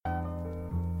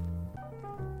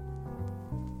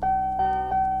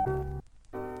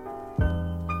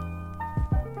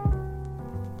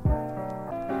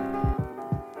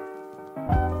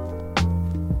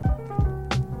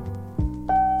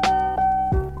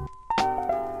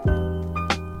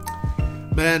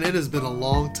Man, it has been a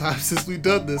long time since we've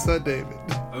done this, huh, David?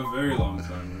 A very long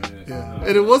time, right? Yeah.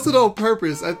 And it wasn't on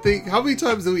purpose. I think, how many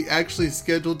times did we actually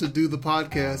schedule to do the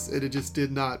podcast and it just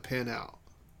did not pan out?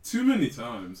 Too many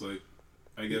times. Like,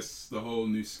 I guess the whole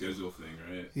new schedule thing,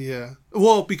 right? Yeah.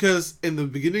 Well, because in the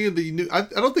beginning of the new... I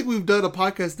don't think we've done a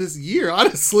podcast this year,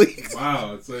 honestly.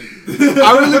 Wow, it's like...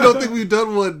 I really don't think we've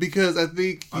done one because I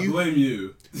think I blame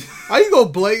you. How you gonna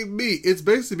blame me? It's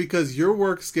basically because your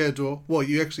work schedule... Well,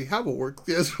 you actually have a work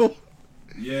schedule.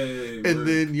 Yay. And work.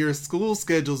 then your school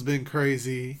schedule's been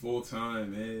crazy. Full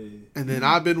time, hey. And then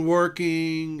I've been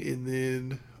working, and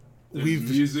then... There's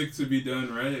music to be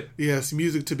done, right? Yes,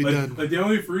 music to be done. Like the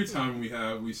only free time we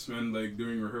have, we spend like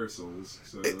doing rehearsals.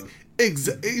 So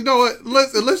You know what?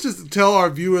 Let's just tell our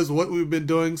viewers what we've been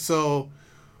doing. So,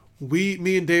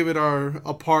 me and David are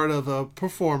a part of a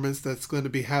performance that's going to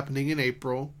be happening in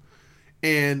April,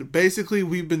 and basically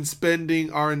we've been spending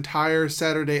our entire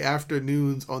Saturday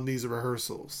afternoons on these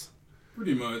rehearsals.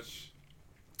 Pretty much.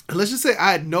 And let's just say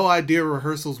I had no idea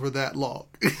rehearsals were that long.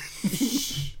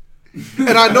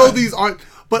 And I know these aren't,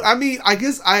 but I mean, I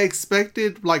guess I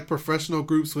expected like professional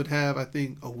groups would have, I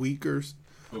think, a week or,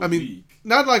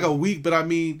 not like a week, but I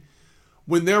mean,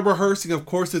 when they're rehearsing, of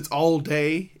course, it's all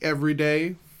day, every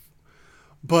day.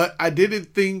 But I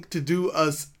didn't think to do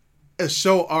a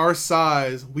show our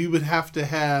size, we would have to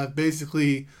have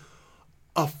basically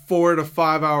a 4 to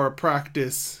 5 hour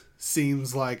practice.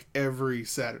 Seems like every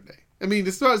Saturday. I mean,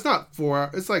 it's not 4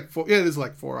 hours. It's like 4. Yeah, it is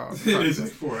like 4 hours. It is like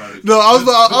 4 hours. No,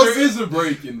 there is a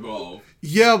break involved.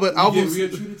 Yeah, but we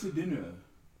get treated to dinner.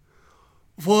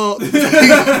 Well,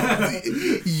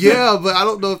 yeah, but I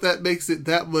don't know if that makes it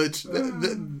that much.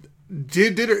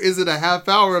 Dinner isn't a half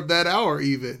hour of that hour,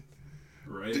 even.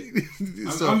 Right.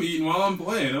 I'm eating while I'm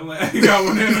playing. I'm like, I got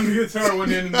one hand on the guitar, one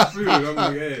hand on the food. I'm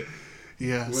like, hey,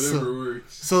 yeah, whatever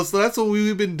works. So that's what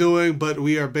we've been doing, but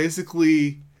we are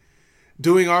basically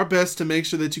doing our best to make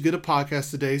sure that you get a podcast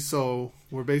today. So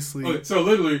we're basically... Okay, so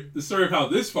literally, the story of how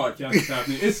this podcast is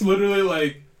happening, it's literally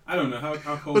like, I don't know,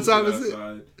 how cold is it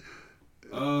outside?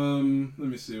 Let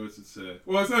me see, what's it say?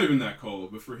 Well, it's not even that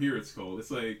cold, but for here it's cold. It's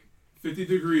like 50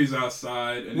 degrees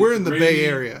outside. And we're in the Bay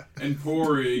Area. And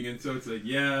pouring, and so it's like,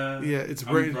 it's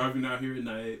I'm driving out here at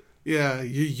night. Yeah,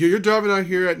 you're driving out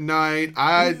here at night.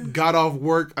 I got off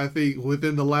work, I think,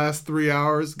 within the last 3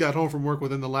 hours. Got home from work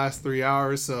within the last 3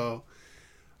 hours, so...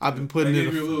 I've been putting in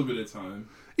a little bit of time.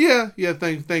 Yeah.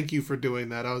 Thank you for doing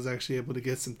that. I was actually able to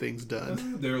get some things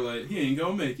done. They were like, he ain't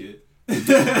gonna make it.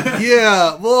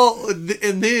 Yeah. Well,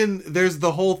 and then there's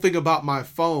the whole thing about my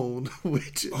phone,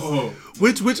 which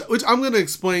I'm gonna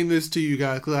explain this to you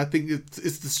guys because I think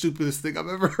it's the stupidest thing I've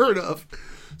ever heard of.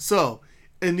 So,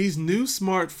 in these new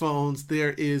smartphones,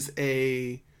 there is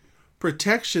a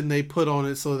protection they put on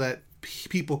it so that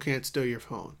people can't steal your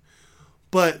phone.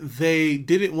 But they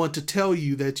didn't want to tell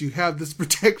you that you have this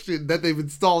protection, that they've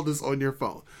installed this on your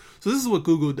phone. So this is what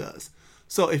Google does.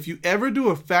 So if you ever do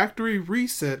a factory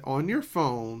reset on your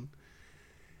phone,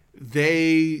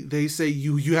 they say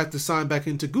you have to sign back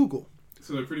into Google.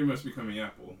 So they're pretty much becoming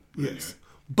Apple. Yes.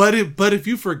 Anyway. But if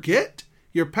you forget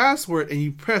your password and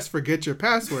you press forget your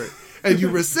password and you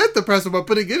reset the password by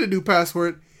putting in a new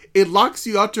password, it locks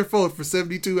you out your phone for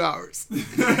 72 hours.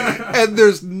 And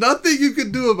there's nothing you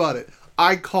can do about it.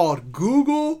 I called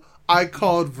Google. I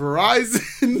called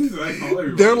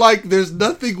Verizon. They're like, there's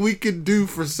nothing we can do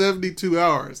for 72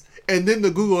 hours. And then the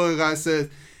Google guy says,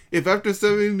 if after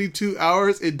 72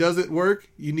 hours it doesn't work,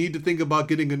 you need to think about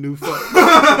getting a new phone.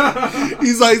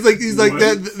 he's like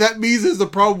that means there's a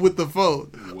problem with the phone.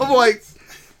 What? I'm like,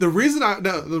 the reason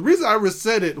I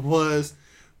reset it was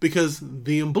because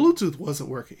the Bluetooth wasn't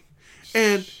working.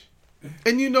 And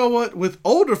you know what? With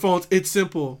older phones, it's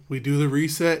simple. We do the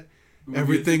reset.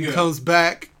 Everything comes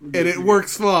back and it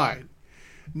works fine.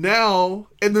 Now,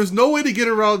 and there's no way to get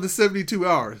around the 72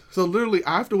 hours. So literally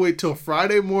I have to wait till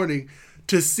Friday morning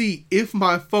to see if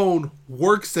my phone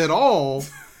works at all,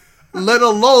 let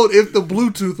alone if the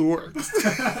Bluetooth works.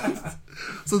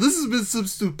 So this has been some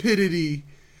stupidity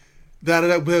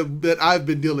that I've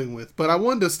been dealing with. But I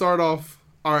wanted to start off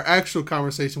our actual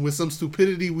conversation with some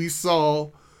stupidity we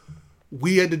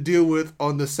had to deal with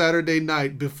on the Saturday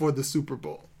night before the Super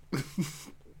Bowl.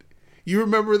 You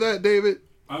remember that, David?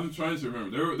 I'm trying to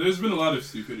remember. There's been a lot of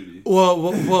stupidity.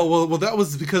 Well, that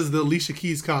was because of the Alicia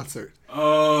Keys concert.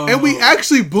 Oh. And we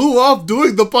actually blew off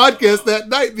doing the podcast that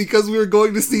night because we were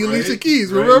going to see Alicia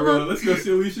Keys. Remember? Well, let's go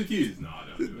see Alicia Keys. No,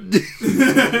 don't do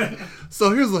it.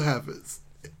 So here's what happens.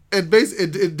 And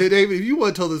basically, David, if you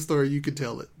want to tell this story, you can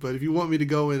tell it. But if you want me to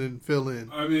go in and fill in,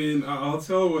 I mean, I'll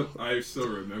tell what I still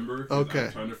remember. Okay.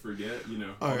 I'm trying to forget,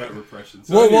 all right. That repression.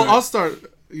 So well, I'll start.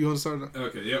 You want to start?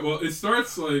 Okay, yeah. Well, it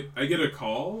starts like I get a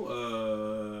call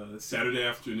Saturday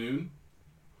afternoon.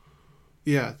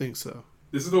 Yeah, I think so.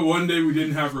 This is the one day we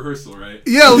didn't have rehearsal, right?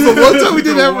 Yeah, it was the one time we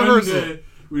didn't have rehearsal.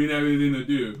 We didn't have anything to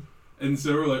do. And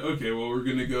so we're like, okay, well, we're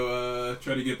going to go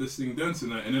try to get this thing done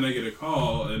tonight. And then I get a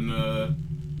call, and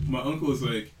my uncle is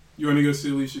like, you want to go see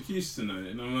Alicia Keys tonight?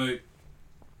 And I'm like,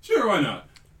 sure, why not?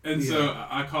 And so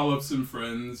I call up some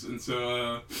friends, and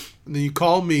so... and then you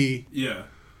call me. Yeah.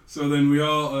 So then we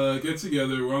all get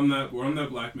together. We're on that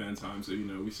black man time. So,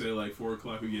 we say like 4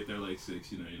 o'clock. We get there like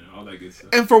 6, all that good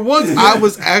stuff. And for once, I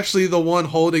was actually the one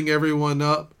holding everyone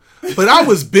up. But I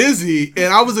was busy,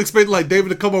 and I was expecting like David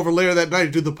to come over later that night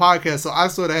to do the podcast. So I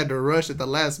sort of had to rush at the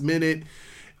last minute.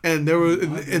 And there was,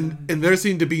 and there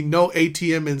seemed to be no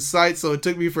ATM in sight. So it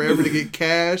took me forever to get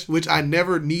cash, which I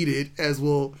never needed, as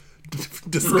we'll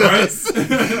discuss.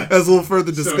 Right? As we'll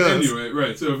further discuss. So anyway,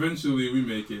 right. So eventually we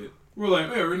make it. We're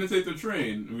like, hey, we're going to take the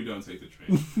train. And we don't take the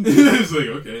train. It's like,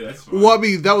 okay, that's fine. Well, I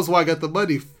mean, that was why I got the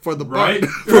money for the right?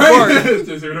 For right?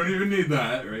 So we don't even need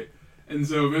that, right? And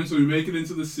so eventually we make it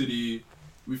into the city.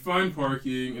 We find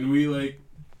parking, and we, like,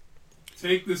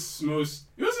 take this most...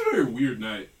 It was a very weird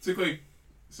night. It took, like,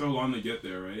 so long to get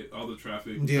there, right? All the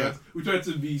traffic. Yeah. We tried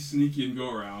to be sneaky and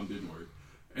go around. Didn't work.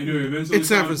 Anyway, eventually... It's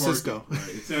San Francisco. Right,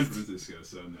 it's San Francisco,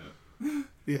 so no.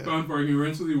 Yeah. Found parking, we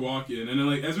eventually walk in, and then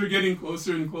like as we're getting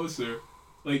closer and closer,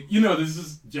 like there's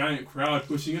this giant crowd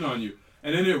pushing in on you,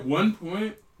 and then at one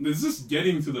point, there's just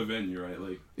getting to the venue, right?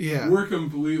 Like we're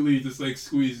completely just like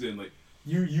squeezed in, like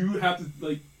you have to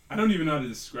like I don't even know how to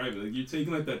describe it, like you're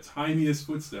taking like the tiniest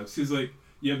footsteps because like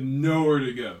you have nowhere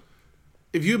to go.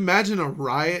 If you imagine a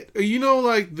riot,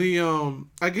 like the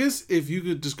I guess if you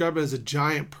could describe it as a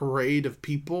giant parade of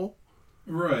people,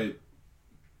 right?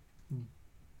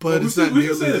 But we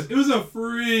can say this. It was a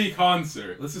free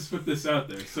concert. Let's just put this out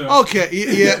there. So okay,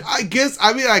 yeah. I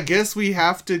guess we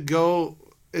have to go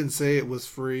and say it was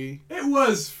free. It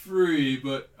was free,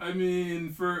 but I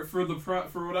mean, for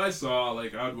what I saw,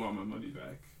 like I'd want my money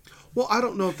back. Well, I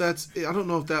don't know if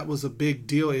that was a big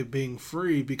deal, it being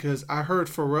free, because I heard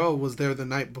Pharrell was there the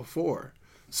night before.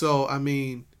 So I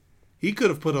mean, he could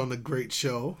have put on a great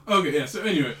show. Okay, yeah. So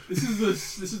anyway, this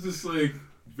is this like.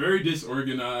 Very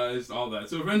disorganized, all that.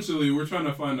 So eventually, we're trying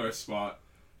to find our spot.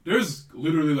 There's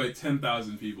literally like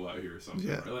 10,000 people out here or something.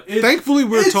 Yeah. Right? Like, Thankfully,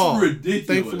 we're tall. It's ridiculous.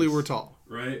 Thankfully, we're tall.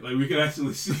 Right? Like, we could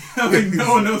actually see. Like,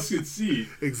 no one else could see.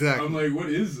 Exactly. I'm like, what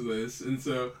is this? And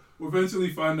so, we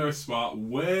eventually find our spot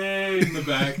way in the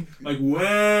back. Like,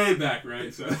 way back,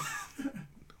 right? So...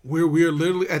 We're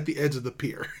literally at the edge of the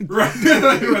pier. Right.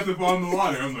 We're at the bottom of the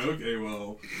water. I'm like, okay,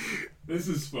 well, this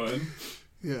is fun.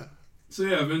 Yeah. So,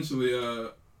 yeah, eventually,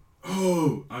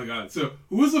 oh, I got it. So,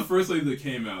 who was the first lady that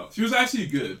came out? She was actually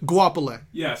good. Guapale.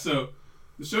 Yeah, so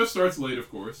the show starts late, of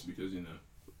course, because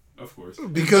of course.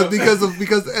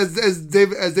 Because as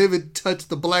David touched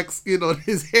the black skin on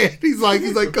his head, he's like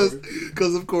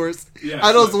because of course. Yeah.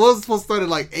 I know. So was it supposed to start at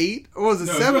like 8 or was it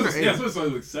 7 or 8? Yeah, it was supposed to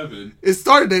start like 7. It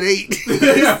started at 8.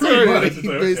 Yeah, pretty much. 8,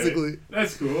 basically. Okay.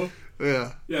 That's cool.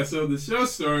 Yeah. Yeah. So the show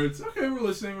starts. Okay, we're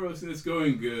listening. It's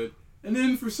going good. And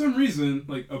then for some reason,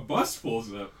 like a bus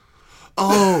pulls up.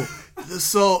 Oh,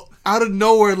 so out of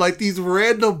nowhere, like these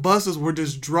random buses were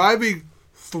just driving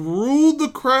through the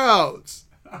crowds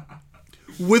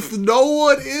with no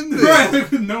one in there. Right,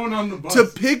 with no one on the bus. To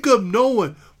pick up no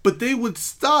one. But they would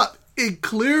stop in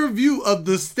clear view of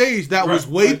the stage that was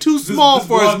way too small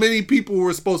for as many people who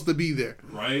were supposed to be there.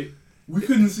 Right. We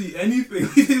couldn't see anything.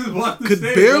 Could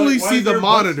barely see the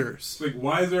monitors. Like,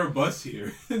 why is there a bus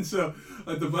here? And so,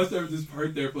 like, the bus driver just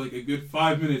parked there for like a good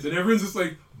 5 minutes, and everyone's just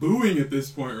like booing at this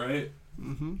point, right?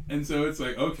 Mm-hmm. And so it's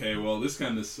like, okay, well, this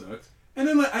kind of sucks. And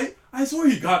then like I swear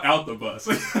he got out the bus.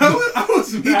 Like I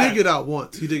was mad. He did get out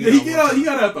once. He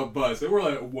got out the bus, and we're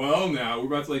like, well, now we're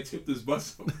about to like tip this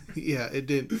bus over. Yeah, it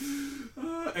did.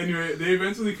 Anyway, they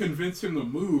eventually convinced him to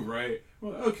move, right?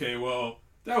 Well, okay, well,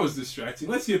 that was distracting.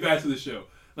 Let's get back to the show.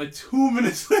 Like 2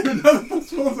 minutes later, another bus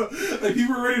pulls up. Like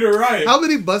people were ready to riot. How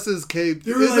many buses came?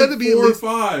 There were like 4 or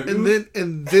 5. And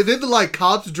then like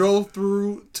cops drove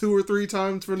through 2 or 3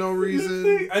 times for no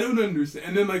reason. I don't understand.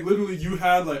 And then like literally, you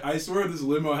had like I swear this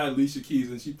limo had Alicia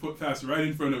Keys, and she passed right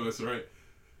in front of us, right?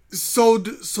 So you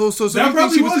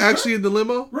think she was actually in the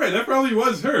limo? Right, that probably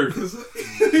was her. Because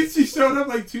she showed up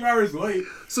like 2 hours late.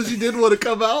 So she didn't want to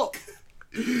come out?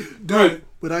 Dude, right.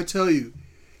 But I tell you,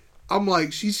 I'm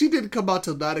like, she didn't come out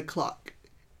till 9 o'clock.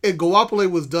 And Guapale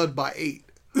was done by 8.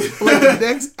 Like the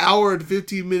next hour and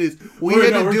 15 minutes, we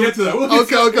had to deal with it.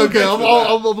 Okay.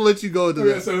 I'm gonna let you go into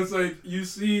that. So it's like, you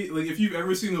see, like if you've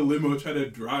ever seen a limo try to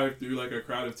drive through like a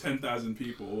crowd of 10,000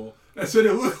 people, well, that's what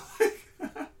it looked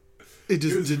like. It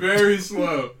was very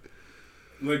slow.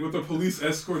 Like, with the police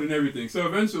escort and everything. So,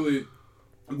 eventually,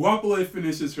 Guapole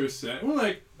finishes her set. We're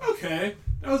like, okay,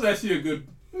 that was actually a good...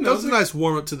 That was a nice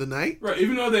warm-up to the night. Right,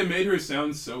 even though they made her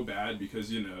sound so bad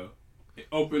because,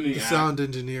 opening the sound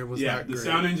engineer was not great. The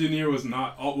sound engineer was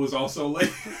also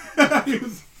late.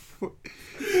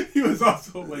 he was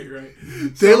also late, right?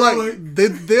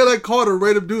 They called a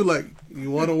random dude like, you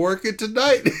want to work it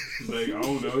tonight? He's like,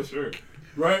 oh no, sure.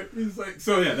 Right? He's like,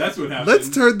 so yeah, that's what happened. Let's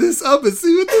turn this up and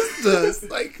see what this does.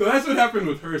 Like, so that's what happened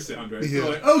with her sound, right? Yeah. So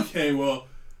like, okay, well,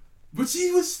 but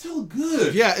she was still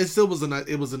good. Yeah, it still was a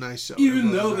nice show.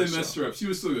 Even though they messed her up, she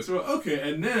was still good. So okay,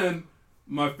 and then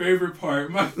my favorite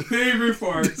part.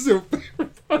 This is your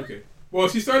favorite part. Okay. Well,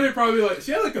 she started probably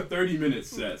she had like a 30-minute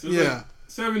set. So it was like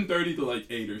 7:30 to like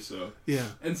 8 or so. Yeah.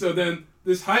 And so then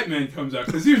this hype man comes out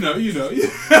because you know.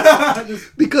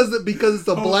 because it's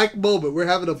a black moment. We're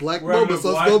having a black moment,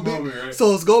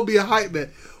 so it's gonna be a hype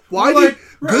man. Why do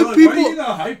good people? Why you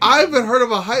hype I haven't heard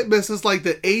of a hype man since like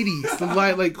the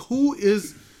 80s. like who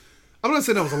is? I'm not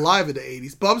saying I was alive in the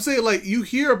 80s, but I'm saying like you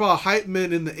hear about hype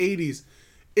men in the 80s.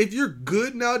 If you're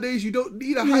good nowadays, you don't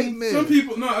need a hype man. Some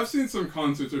people, I've seen some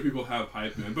concerts where people have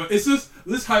hype man, but it's just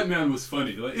this hype man was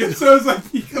funny. Like, so it's like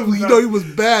he comes out, he was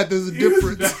bad. There's a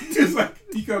difference.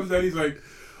 He comes out, he's like,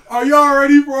 "Are y'all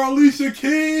ready for Alicia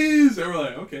Keys?" And we're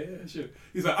like, "Okay, yeah, sure."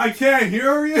 He's like, "I can't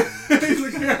hear you." He's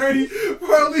like, "Are you ready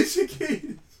for Alicia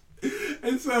Keys?"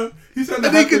 And so he said,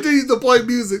 and he continues to play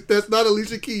music that's not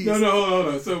Alicia Keys. No, hold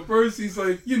on. So first he's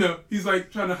like, he's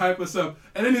like trying to hype us up,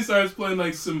 and then he starts playing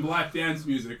like some black dance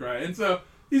music, right? And so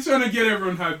he's trying to get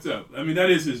everyone hyped up. I mean, that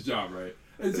is his job, right?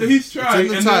 And so he's trying.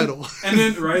 It's in the title. And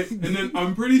then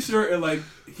I'm pretty sure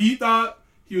he thought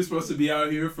he was supposed to be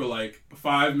out here for like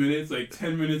 5 minutes, like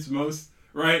 10 minutes most,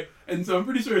 right? And so I'm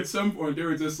pretty sure at some point they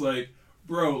were just like,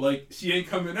 bro, like she ain't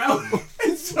coming out,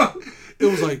 and so. It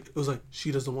was like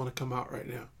she doesn't want to come out right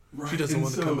now. Right. She doesn't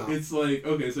want to come out. It's like,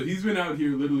 okay, so he's been out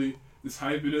here literally just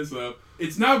hyping us up.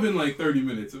 It's now been like 30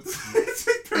 minutes. It's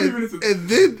like 30 minutes. And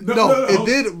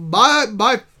then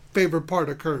my favorite part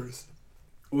occurs.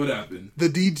 What happened? The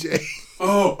DJ.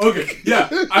 Oh, okay. Yeah.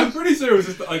 I'm pretty sure it was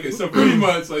just like, so pretty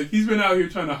much like he's been out here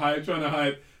trying to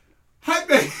hype. Hype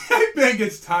man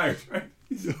gets tired, right?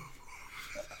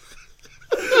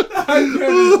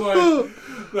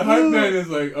 The hype man is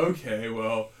like, okay,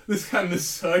 well, this kind of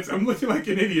sucks. I'm looking like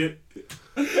an idiot.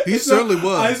 He certainly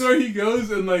was. I swear he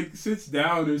goes and like sits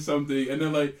down or something, and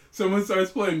then like someone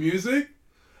starts playing music,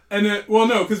 and then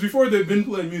because before they've been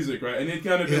playing music, right? And it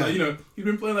kind of been like, he'd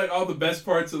been playing like all the best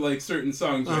parts of like certain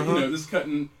songs, right? Just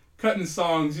cutting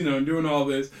songs, and doing all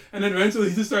this, and then eventually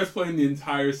he just starts playing the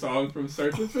entire song from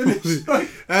start to finish.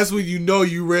 That's when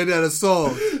you ran out of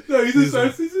songs. No, he just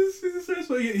starts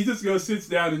playing. He just goes, sits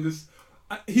down, and just.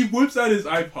 He whips out his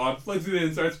iPod, plugs it in,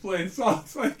 and starts playing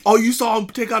songs. Like, oh, you saw him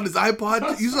take out his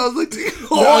iPod? You saw him like,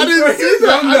 I didn't see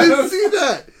that. I didn't see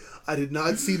that. I did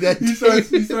not see that. He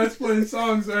starts playing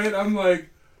songs, right? I'm like,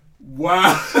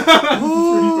 wow, this is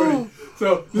pretty funny.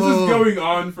 So this is going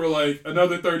on for like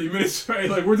another 30 minutes, right?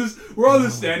 Like we're all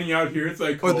just standing out here. It's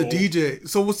like cold. Or the DJ.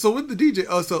 So with the DJ,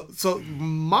 so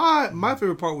my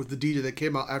favorite part was the DJ that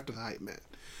came out after the hype man,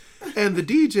 and the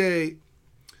DJ.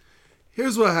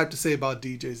 Here's what I have to say about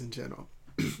DJs in general.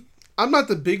 I'm not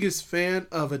the biggest fan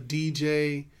of a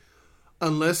DJ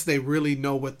unless they really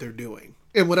know what they're doing.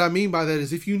 And what I mean by that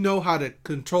is if you know how to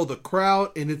control the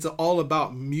crowd and it's all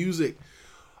about music.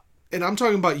 And I'm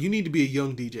talking about you need to be a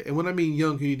young DJ. And when I mean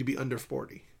young, you need to be under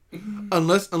 40. Mm-hmm.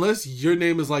 Unless your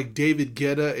name is like David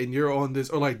Guetta and you're on this,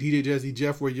 or like DJ Jazzy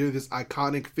Jeff where you're this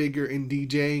iconic figure in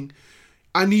DJing.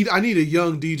 I need a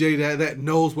young DJ that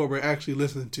knows what we're actually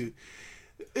listening to.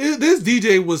 This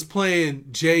DJ was playing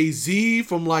Jay-Z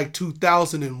from like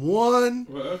 2001.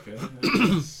 Well, okay.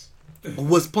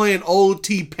 Was playing old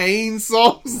T-Pain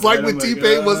songs like when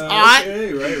T-Pain was hot.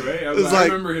 Okay, right. I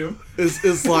remember him.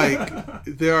 It's like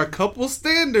there are a couple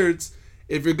standards.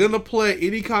 If you're gonna play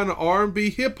any kind of R&B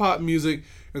hip hop music,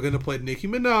 you're gonna play Nicki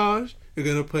Minaj. You're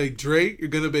gonna play Drake. You're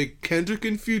gonna play Kendrick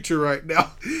and Future right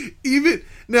now. Even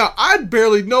now, I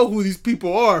barely know who these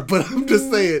people are, but I'm just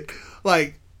saying,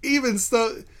 like. Even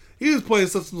stuff, he was playing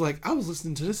stuff like, I was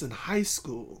listening to this in high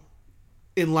school,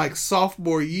 in like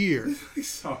sophomore year.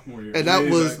 And that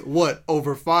was,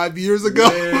 over 5 years ago?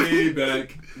 Way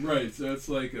back. Right, so it's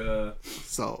like,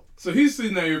 So he's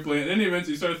sitting there, you're playing, and then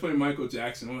eventually he starts playing Michael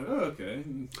Jackson. I'm like, oh, okay.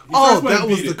 That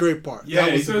was the great part.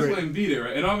 Yeah, he starts playing Beat It,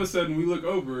 right? And all of a sudden we look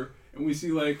over, and we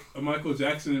see like a Michael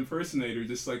Jackson impersonator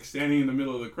just like standing in the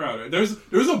middle of the crowd. Right? There's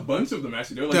a bunch of them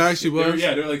actually.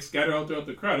 They're like scattered all throughout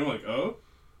the crowd. I'm like, oh.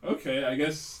 Okay, I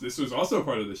guess this was also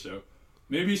part of the show.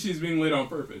 Maybe she's being lit on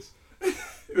purpose.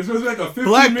 It was supposed to be like a 15-minute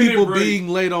Black people break. being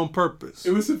late on purpose.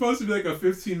 It was supposed to be like a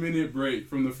 15-minute break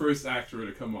from the first actor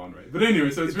to come on, right? But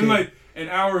anyway, so it's been like an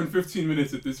hour and 15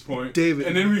 minutes at this point. David.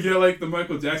 And then we get like the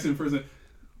Michael Jackson person.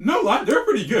 No, they're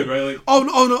pretty good, right? Like, oh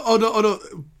no.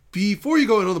 Before you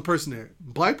go another person there,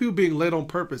 black people being late on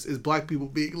purpose is black people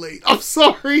being late. I'm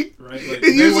sorry. Right? Like,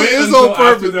 it usually is on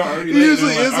purpose. It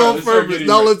usually is on purpose.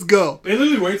 Now let's go. They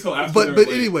literally wait till after. But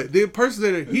anyway, the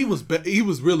impersonator, he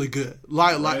was really good.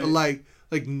 Like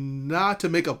not to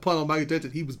make a pun on Michael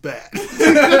Jackson, he was bad. It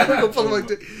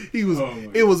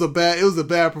was a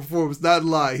bad performance. Not to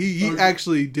lie, he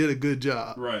actually did a good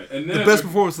job. Right, and then the best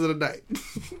performance of the night.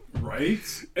 Right.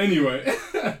 Anyway.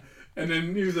 And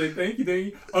then he was like, thank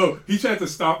you. Oh, he tried to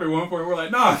stop at one point. We're like,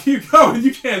 nah, keep going.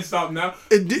 You can't stop now.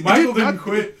 Michael didn't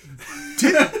quit.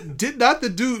 Did not the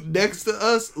dude next to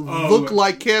us look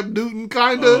like Cam Newton,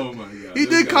 kind of? Oh, my God. He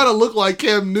did kind of look like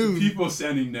Cam Newton. People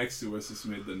standing next to us just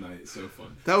made the night so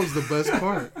fun. That was the best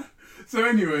part. So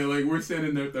anyway, like, we're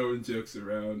standing there throwing jokes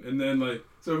around. And then, like,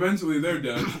 so eventually they're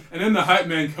done. And then the hype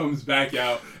man comes back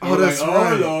out. Oh, that's like,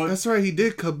 right. Lord. That's right. He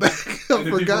did come back. I and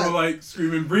forgot. People were like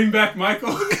screaming, bring back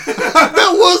Michael.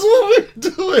 That was what we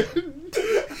were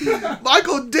doing.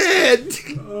 Michael dead.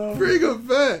 Bring him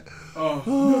back.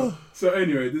 No. So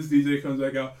anyway, this DJ comes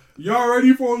back out. Y'all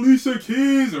ready for Alicia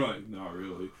Keys? I'm like, not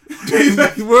really.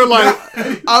 We're like,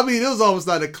 I mean, it was almost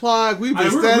 9 o'clock. We've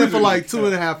been standing for like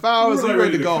 2.5 hours. We're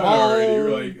ready to go home. Already. We're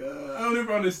like, I don't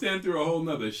ever understand through a whole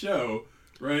nother show.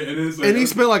 Right? And it's like, and he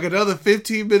spent like another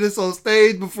 15 minutes on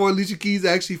stage before Alicia Keys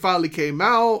actually finally came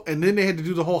out. And then they had to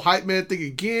do the whole hype man thing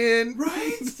again.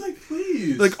 Right? It's like,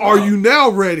 please. Like, are you now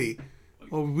ready?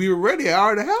 Well, we were ready an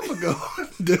hour and a half ago.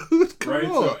 Dude,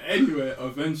 come on. So anyway,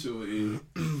 eventually,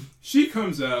 she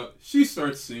comes out. She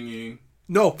starts singing.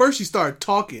 No, first she started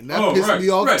talking. That pissed me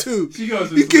off too. She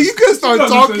goes, you couldn't start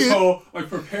talking. This whole like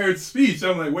prepared speech.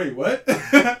 I'm like, wait, what?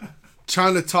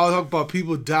 Trying to talk about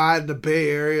people died in the Bay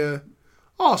Area.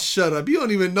 Oh, shut up. You don't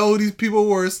even know who these people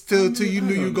were till you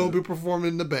knew you were going to be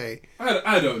performing in the Bay.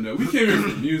 I don't know. We came here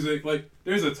for music. Like,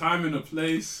 there's a time and a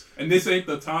place, and this ain't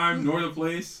the time nor the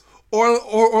place.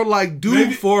 Or like, do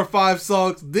maybe 4 or 5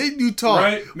 songs, then you talk.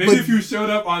 Right? Maybe if you showed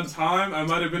up on time, I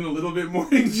might have been a little bit more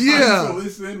inclined to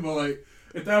listen. But, like,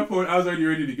 at that point, I was already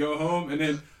ready to go home. And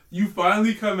then you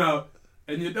finally come out,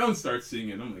 and you don't start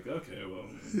singing. I'm like, okay, well...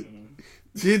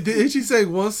 Did she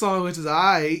sing one song which is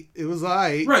aight? It was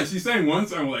aight. Right, she sang one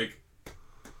song like,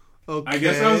 okay. I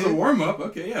guess that was a warm up.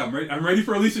 Okay, yeah, I'm ready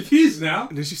for Alicia Keys now.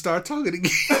 And then she started talking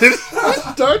again.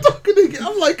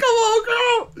 I'm like, come on,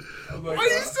 girl. Why are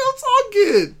you still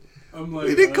talking? I'm like,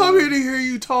 we didn't come here to hear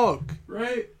you talk.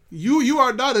 Right. You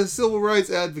are not a civil rights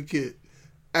advocate,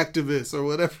 activist, or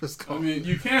whatever it's called. I mean,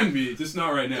 you can be, just not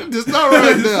right now. Just not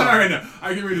right now. Just not right now.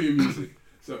 I get rid of your music.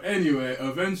 So anyway,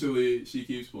 eventually she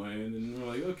keeps playing, and we're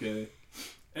like, okay.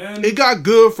 And it got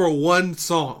good for one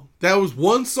song. That was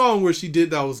one song where she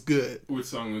did that was good. Which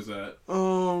song was that?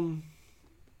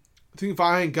 I think If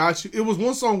I Ain't Got You. It was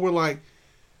one song where like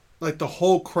the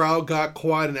whole crowd got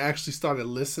quiet and actually started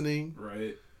listening.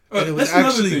 Right. And it was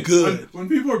actually good. When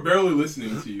people are barely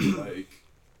listening to you, like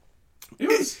it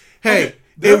was. Hey. Okay.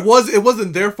 It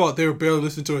wasn't their fault they were barely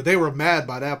listening to it. They were mad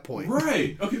by that point.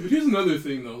 Right. Okay, but here's another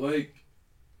thing though. Like,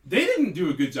 they didn't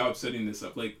do a good job setting this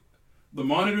up. Like, the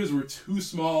monitors were too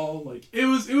small. Like, it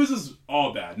was just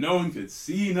all bad. No one could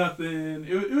see nothing.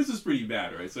 It was just pretty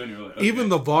bad, right? So anyway, like, okay. Even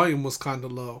the volume was kind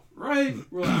of low. Right.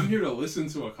 We're like, I'm here to listen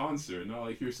to a concert, not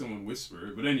like hear someone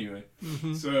whisper. But anyway,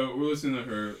 So we're listening to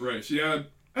her. Right. She had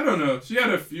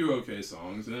a few okay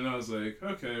songs, and then I was like,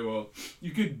 okay, well,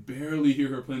 you could barely hear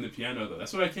her playing the piano though.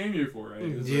 That's what I came here for, right?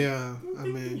 Yeah, like, I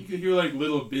mean, you could hear like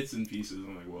little bits and pieces.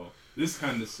 I'm like, well, this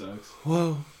kind of sucks.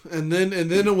 Well, and then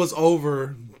it was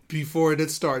over before it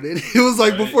had started. It was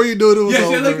like before you knew it was over. Yeah,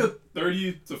 she had like a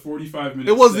 30 to 45 minutes.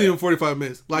 It wasn't even 45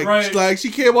 minutes. Like she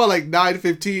came on like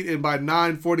 9:15, and by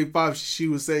 9:45 she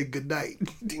was saying goodnight.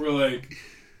 We're like,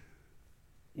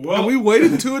 well, and we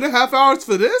waited 2.5 hours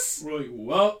for this. We're like,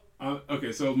 well,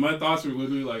 okay. So my thoughts were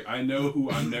literally like, I know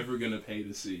who I'm never gonna pay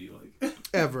to see, like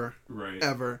ever, right?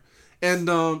 Ever, and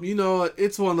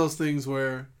it's one of those things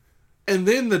where. And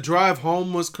then the drive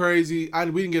home was crazy.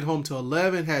 We didn't get home till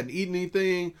 11. Hadn't eaten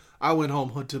anything. I went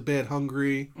home to bed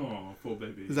hungry. Oh, poor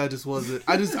baby. Because I just wasn't.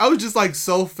 I was just like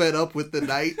so fed up with the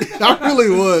night. I really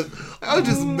was. I was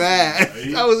just mad.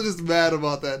 Right. I was just mad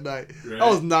about that night. Right. I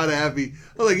was not happy.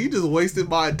 I was like, you just wasted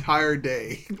my entire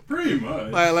day. Pretty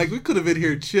much. Like we could have been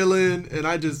here chilling, and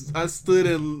I stood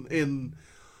in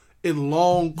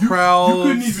long crowds. You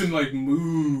couldn't even like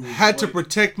move. Had to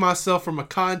protect myself from a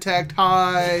contact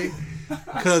high.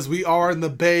 Because we are in the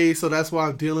Bay, so that's what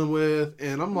I'm dealing with.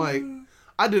 And I'm like,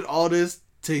 I did all this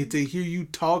to hear you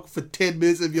talk for 10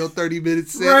 minutes of your 30-minute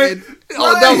set. Right. And,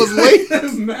 that was late.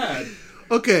 That's mad.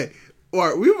 Okay. All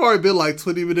right, we've already been like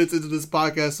 20 minutes into this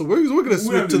podcast, so we're going to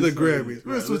switch to the Grammys.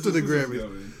 We're going to switch to the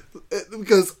Grammys.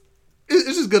 Because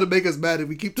it's just going to make us mad if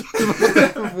we keep talking about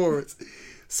that performance.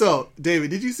 So, David,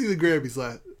 did you see the Grammys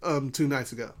 2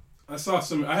 nights ago? I saw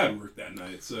some. I had work that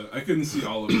night, so I couldn't see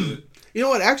all of it. You know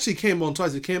what? It actually came on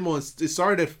twice. It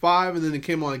started at 5, and then it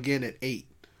came on again at 8.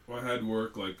 Well, I had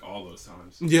work like all those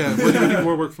times. Yeah, what did you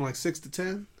work from like 6 to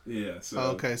 10? Yeah. So.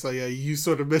 Okay, so yeah, you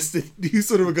sort of missed it. You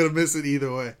sort of were gonna miss it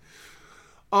either way.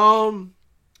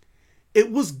 It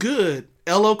was good.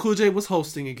 LL Cool J was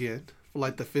hosting again for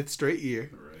like the 5th straight year.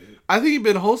 Right. I think he'd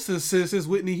been hosting since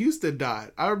Whitney Houston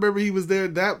died. I remember he was there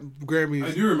at that Grammys.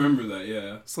 I do remember that.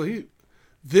 Yeah. So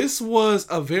this was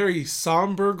a very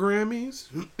somber Grammys.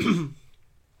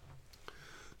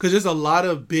 Because there's a lot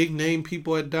of big name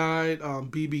people that died.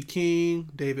 B.B. King,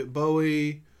 David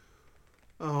Bowie.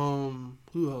 Who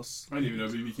else? I didn't even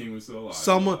know B.B. King was still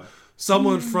alive.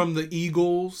 Someone from the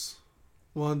Eagles.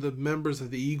 One of the members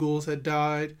of the Eagles had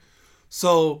died.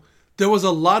 So there was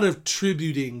a lot of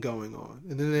tributing going on.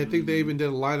 And then I think they even did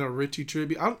a Lionel Richie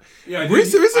tribute.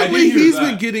 Recently, he's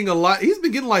been getting a lot. He's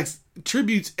been getting like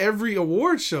tributes every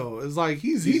award show. It's like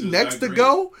he's next to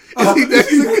go.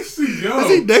 Is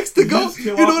he next to go?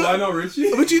 You know, Lionel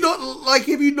Richie? But like,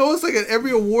 have you noticed like at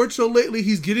every award show lately,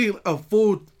 he's getting a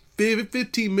full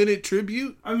 15-minute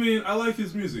tribute? I mean, I like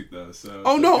his music though. So.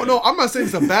 Oh no, I'm not saying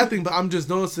it's a bad thing, but I'm just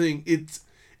noticing it's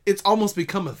almost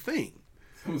become a thing.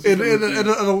 And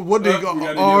what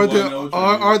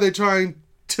are they trying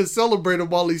to celebrate him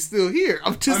while he's still here?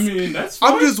 That's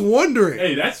fine. I'm just wondering.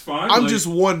 Hey, that's fine. I'm just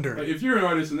wondering. Like, if you're an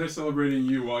artist and they're celebrating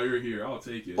you while you're here, I'll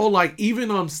take it. Oh, like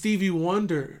even Stevie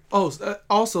Wonder. Oh,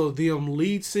 also the one of the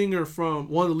lead singers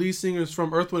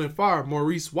from Earth, Wind and Fire,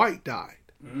 Maurice White, died.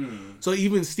 So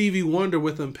even Stevie Wonder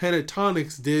with them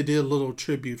Pentatonics did a little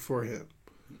tribute for him.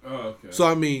 Oh, okay. So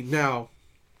I mean, now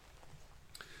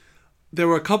there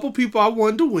were a couple people I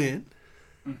wanted to win,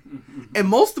 and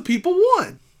most of the people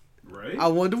won. Right. I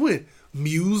wanted to win.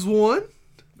 Muse won.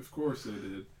 Of course they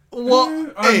did.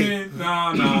 Well, I mean,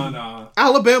 nah.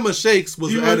 Alabama Shakes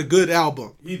had a good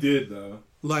album. He did though.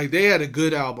 Like they had a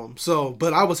good album. So,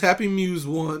 but I was happy Muse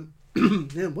won.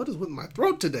 Man, what is with my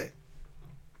throat today?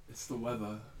 It's the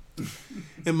weather.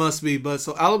 It must be. But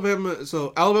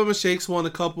Alabama Shakes won a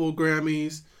couple of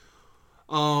Grammys.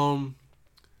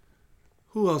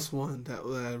 Who else won that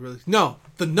really? No,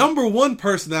 the number one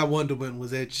person that wanted to win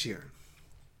was Ed Sheeran.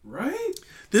 Right?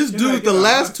 This dude, the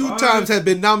last 2 times, had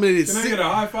been nominated. Can I get a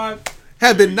high five?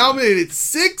 Had been nominated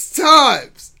 6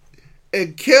 times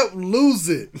and kept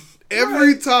losing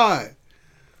every time.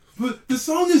 But the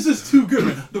song is just too good,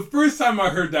 man. The first time I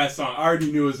heard that song, I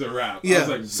already knew it was a rap. Yeah.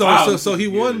 I was like, wow, so he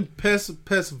won Best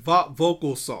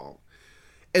Vocal Song,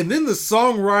 and then the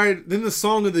song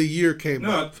of the year came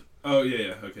up. Oh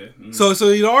yeah, okay. Mm-hmm. So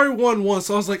he'd already won one.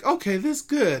 So I was like, okay, this is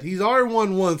good. He's already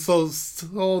won one. So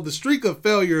the streak of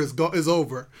failure is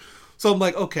over. So I'm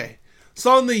like, okay,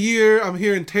 song of the year. I'm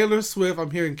hearing Taylor Swift.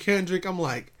 I'm hearing Kendrick. I'm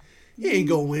like, he ain't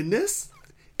gonna win this.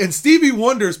 And Stevie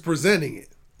Wonder's presenting it.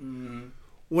 Mm-hmm.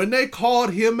 When they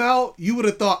called him out, you would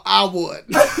have thought I won.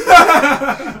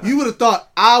 You would have thought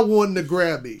I won the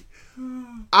Grammy.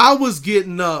 I was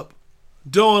getting up,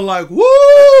 doing like, woo!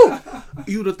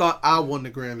 You would have thought I won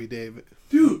the Grammy, David.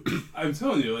 Dude, I'm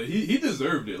telling you, like he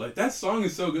deserved it. Like that song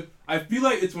is so good. I feel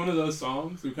like it's one of those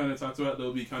songs we kind of talked about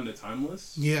that'll be kind of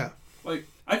timeless. Yeah. Like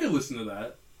I could listen to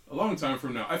that a long time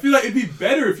from now. I feel like it'd be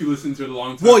better if you listen to it a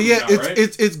long time. Well, yeah, from now,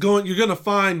 it's going. You're gonna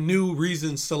find new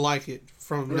reasons to like it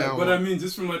from now. But on. I mean,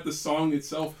 just from like the song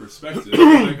itself perspective,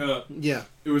 like yeah,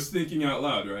 it was thinking out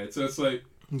loud, right? So it's like.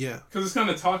 Yeah. Because it's kind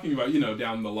of talking about,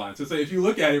 down the line. So it's like, if you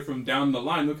look at it from down the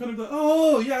line, you'll kind of be like,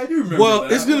 oh, yeah, I do remember that. Well,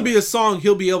 it's going to be a song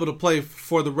he'll be able to play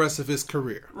for the rest of his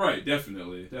career. Right,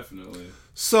 definitely.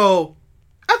 So,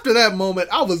 after that moment,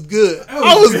 I was good.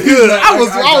 I was good. I was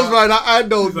right. I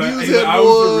know Muse had won. I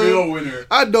was the real winner.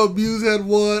 I know Muse had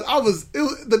won.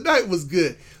 The night was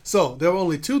good. So, there were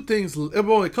only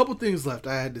a couple things left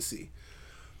I had to see.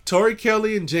 Tori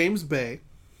Kelly and James Bay.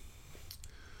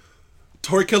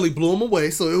 Tori Kelly blew him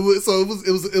away, so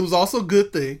it was also a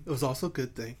good thing. It was also a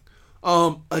good thing.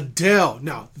 Adele.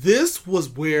 Now, this was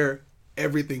where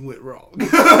everything went wrong.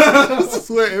 This is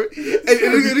where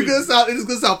it's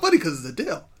gonna sound funny because it's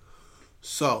Adele.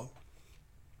 So,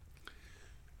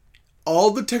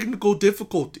 all the technical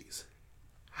difficulties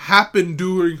happened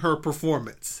during her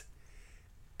performance.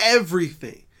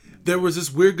 Everything. There was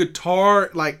this weird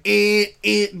guitar like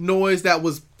noise that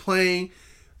was playing.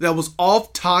 That was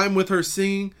off time with her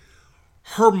singing.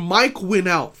 her mic went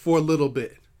out for a little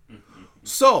bit.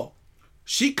 So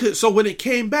when it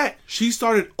came back, she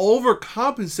started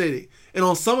overcompensating. And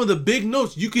on some of the big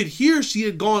notes, you could hear she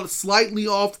had gone slightly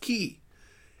off key.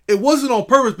 It wasn't on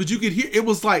purpose, but you could hear, it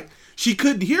was like she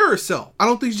couldn't hear herself. I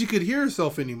don't think she could hear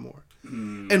herself anymore.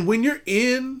 And when you're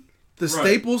in the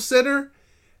Staples Center,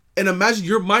 and imagine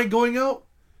your mic going out,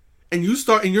 and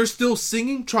you're still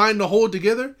singing, trying to hold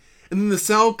together, and then the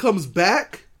sound comes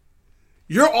back,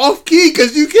 you're off key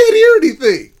because you can't hear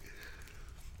anything.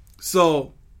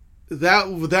 So that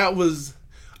was,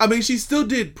 I mean, she still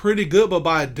did pretty good, but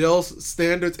by Adele's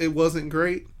standards, it wasn't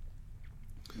great.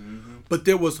 But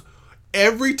there was,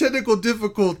 every technical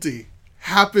difficulty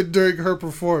happened during her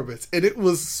performance, and it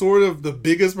was sort of the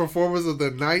biggest performance of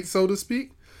the night, so to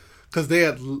speak, because they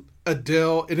had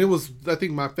Adele, and it was, I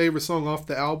think, my favorite song off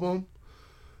the album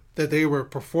that they were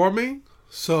performing.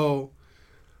 So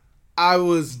I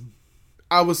was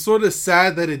sort of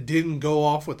sad that it didn't go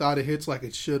off without a hitch like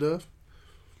it should have.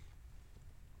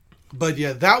 But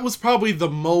yeah, that was probably the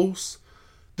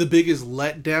biggest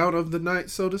letdown of the night,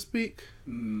 so to speak.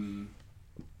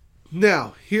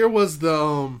 Now, here was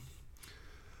the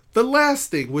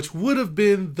last thing, which would have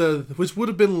been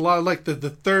like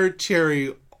the third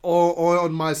cherry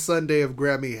on my Sunday of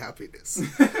Grammy happiness.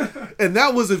 And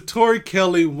that was if Tori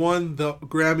Kelly won the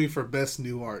Grammy for Best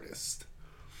New Artist.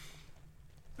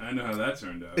 I know how that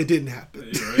turned out. It didn't happen.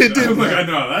 Right. It didn't happen. I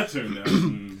know how that turned out.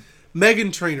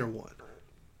 Meghan Trainor won.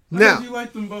 Now, you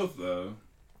like them both, though.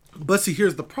 But see,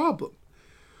 here's the problem.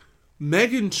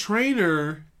 Meghan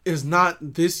Trainor is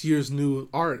not this year's new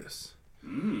artist.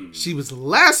 She was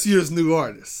last year's new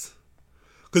artist.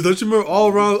 Because don't you remember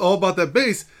All About That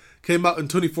Bass came out in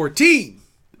 2014.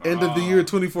 End of the year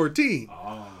 2014.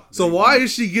 So why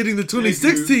is she getting the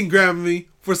 2016 Grammy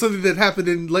for something that happened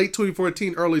in late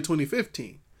 2014, early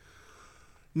 2015?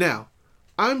 Now,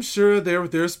 I'm sure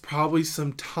there's probably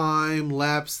some time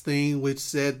lapse thing which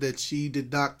said that she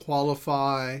did not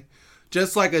qualify.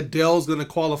 Just like Adele's going to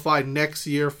qualify next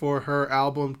year for her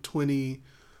album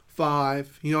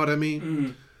 25. You know what I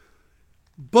mean?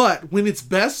 But when it's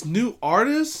Best New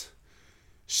Artist,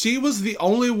 she was the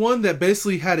only one that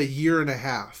basically had a year and a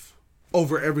half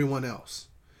over everyone else.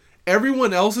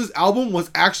 Everyone else's album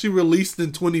was actually released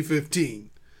in 2015.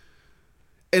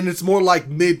 And it's more like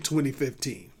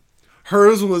mid-2015.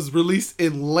 Hers was released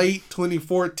in late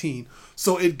 2014.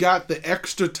 So it got the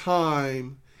extra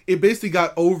time. It basically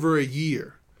got over a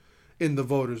year in the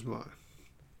voters' mind.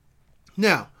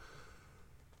 Now,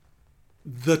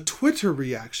 the Twitter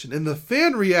reaction and the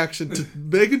fan reaction to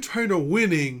Meghan Trainor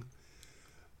winning,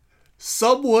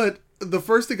 somewhat, the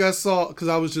first thing I saw, because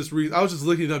I was just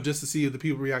looking it up just to see if the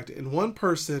people reacted, and one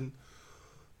person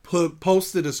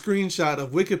posted a screenshot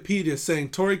of Wikipedia saying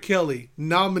Tori Kelly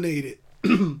nominated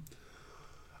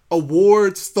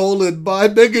award stolen by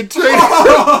Meghan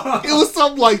Trainor. It was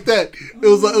something like that.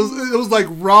 It was like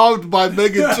robbed by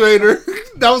Meghan Trainor.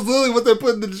 That was literally what they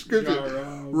put in the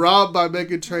description. Robbed by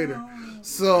Meghan Trainor.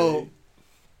 So,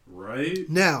 right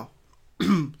now,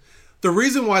 the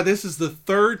reason why this is the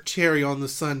third cherry on the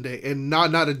sundae and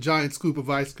not a giant scoop of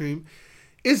ice cream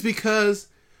is because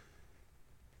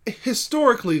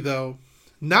historically, though,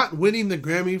 not winning the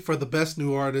Grammy for the Best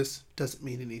New Artist doesn't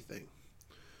mean anything.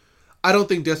 I don't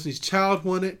think Destiny's Child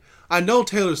won it. I know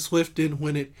Taylor Swift didn't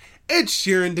win it. Ed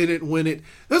Sheeran didn't win it.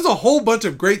 There's a whole bunch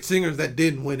of great singers that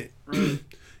didn't win it. Right.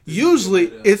 Usually,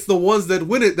 it's the ones that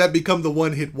win it that become the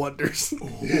one-hit wonders.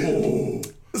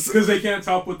 Because they can't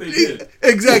top what they did.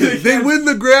 Exactly. They win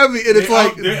the Grammy, and it's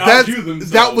like,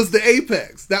 that was the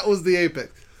apex. That was the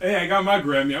apex. Hey, I got my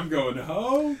Grammy. I'm going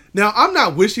home. Now, I'm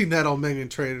not wishing that on Meghan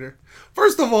Trainor.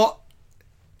 First of all,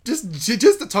 just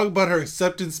to talk about her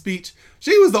acceptance speech,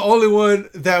 she was the only one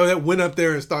that went up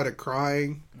there and started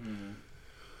crying.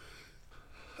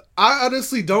 I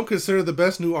honestly don't consider the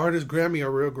Best New Artist Grammy a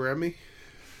real Grammy.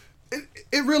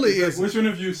 It really is. Which one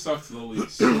of you sucks the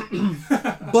least?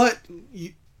 But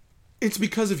it's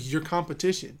because of your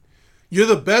competition. You're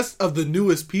the best of the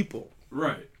newest people.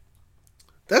 Right.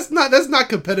 That's not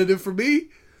competitive for me.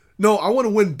 No, I want to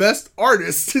win Best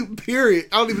Artist. Period.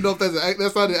 I don't even know if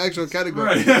that's not an actual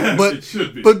category. Right. But it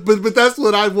should be. But that's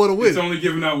what I want to win. It's only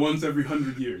given out once every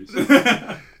 100 years.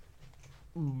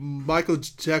 Michael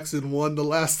Jackson won the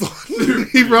last one.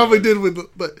 He probably did win,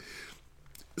 but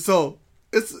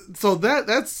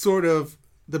that's sort of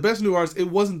the Best New Artist. It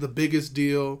wasn't the biggest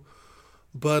deal,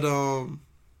 but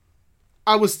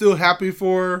I was still happy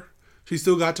for her. She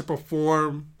still got to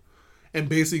perform and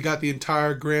basically got the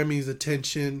entire Grammy's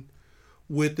attention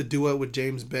with the duet with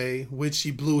James Bay, which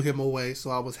she blew him away. So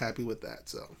I was happy with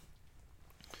that.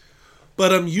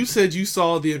 But you said you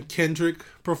saw the Kendrick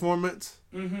performance.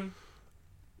 Mm-hmm.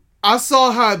 I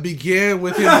saw how it began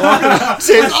with him walking on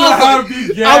stage.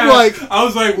 I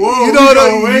was like, whoa, you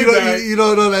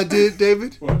don't know what I did,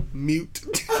 David? What? Mute.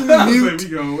 Mute. We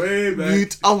going way back.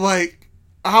 Mute. I'm like,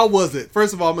 how was it?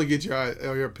 First of all, I'm going to get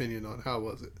your opinion on how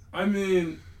was it. I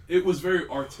mean, it was very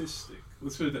artistic.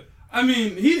 Let's put it that. I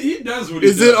mean, he does what he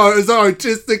does. Is it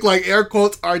artistic, like air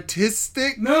quotes,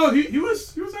 artistic? No, he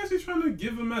was actually trying to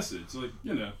give a message. Like,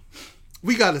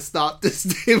 We got to stop this,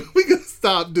 David. We got to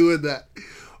stop doing that.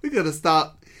 We gotta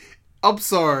stop. I'm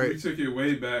sorry. We took it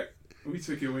way back.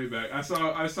 I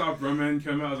saw Brumman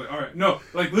come out. I was like, all right. No,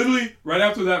 like literally right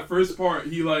after that first part,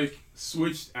 he like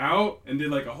switched out and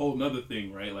did like a whole nother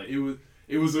thing, right? Like it was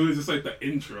really just like the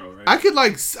intro, right? I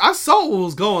saw what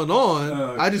was going on.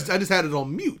 Okay. I just had it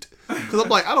on mute because I'm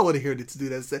like, I don't want to hear it to do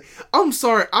that. I'm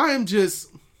sorry.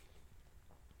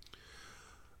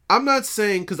 I'm not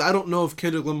saying, because I don't know if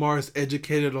Kendrick Lamar is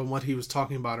educated on what he was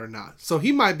talking about or not. So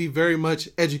he might be very much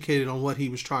educated on what he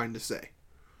was trying to say.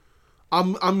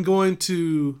 I'm going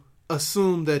to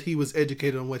assume that he was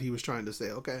educated on what he was trying to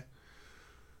say, okay?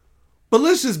 But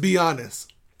let's just be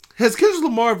honest. Has Kendrick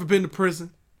Lamar ever been to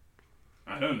prison?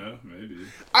 I don't know, maybe.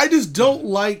 I don't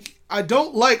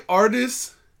like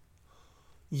artists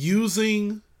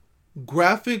using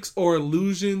graphics or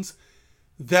illusions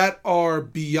that are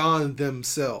beyond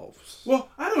themselves. Well,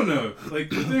 I don't know.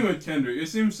 Like, the thing with Kendrick, it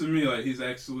seems to me like he's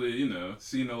actually,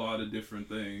 seen a lot of different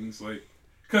things. Like,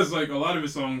 because, like, a lot of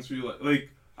his songs feel like,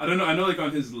 I don't know. I know, like,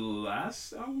 on his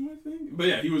last album, I think. But,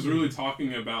 yeah, he was really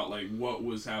talking about, like, what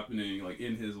was happening, like,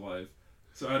 in his life.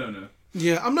 So, I don't know.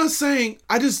 Yeah, I'm not saying...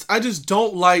 I just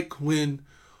don't like when...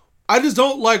 I just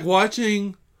don't like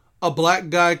watching a black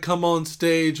guy come on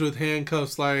stage with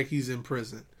handcuffs like he's in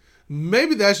prison.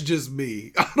 Maybe that's just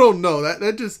me. I don't know.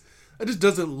 That just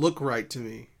doesn't look right to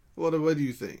me. What do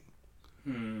you think?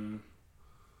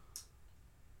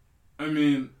 I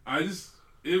mean, it's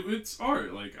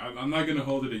art. Like, I'm not gonna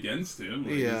hold it against him.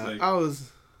 Like, yeah, like,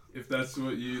 if that's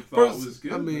what you thought was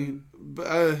good. I mean,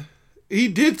 he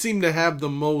did seem to have the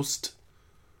most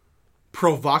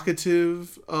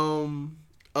provocative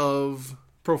of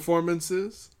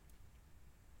performances.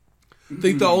 I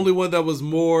think the only one that was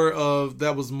more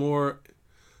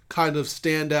kind of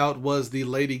standout was the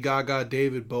Lady Gaga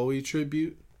David Bowie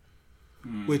tribute,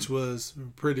 which was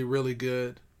really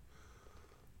good.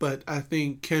 But I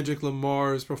think Kendrick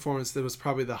Lamar's performance, that was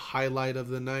probably the highlight of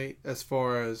the night as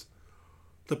far as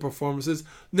the performances.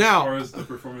 Now, as far as the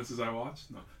performances I watched,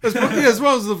 no. as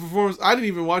far as the performance, I didn't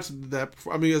even watch that.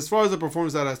 I mean, as far as the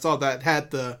performance that I saw,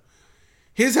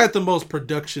 his had the most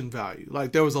production value.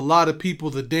 Like, there was a lot of people,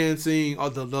 the dancing, or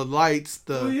the lights,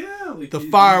 the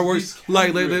fireworks.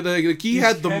 Like he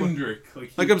had Kendrick.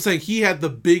 I'm saying, he had the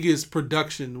biggest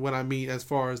production. As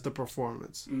far as the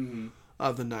performance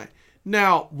of the night.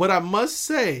 Now, what I must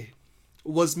say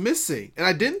was missing, and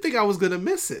I didn't think I was gonna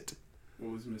miss it.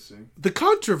 What was missing? The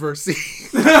controversy.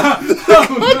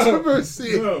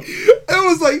 Controversy. No. It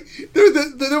was like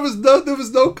there was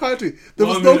no country. There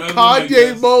was no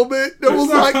Kanye moment. It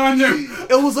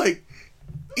was like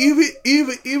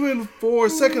even for a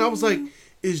second I was like,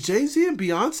 is Jay-Z and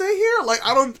Beyonce here? Like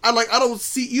I don't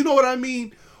see. You know what I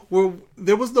mean? Where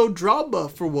there was no drama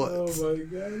for once. Oh my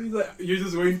god! He's like, you're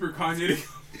just waiting for Kanye to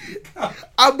come.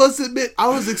 I must admit, I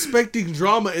was expecting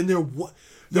drama, and there was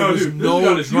no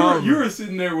drama. You were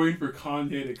sitting there waiting for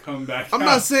Kanye to come back. I'm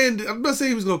not saying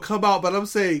he was gonna come out, but I'm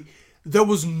saying there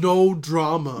was no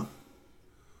drama.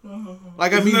 Isn't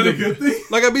that a good thing?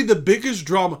 The biggest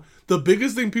drama, the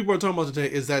biggest thing people are talking about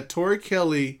today is that Tori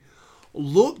Kelly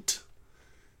looked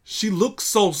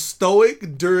so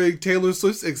stoic during Taylor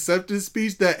Swift's acceptance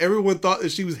speech that everyone thought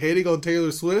that she was hating on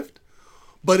Taylor Swift.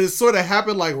 But it sort of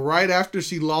happened like right after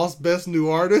she lost Best New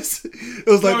Artist. It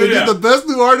was like they did the Best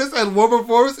New Artist and one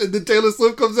performance, and then Taylor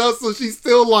Swift comes out, so she's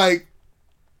still like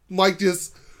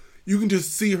just, you can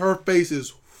just see her face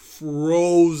is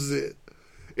frozen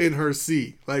in her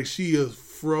seat. Like, she is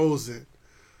frozen.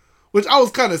 Which I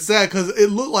was kind of sad, because it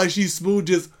looked like she's smooth,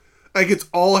 just like it's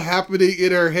all happening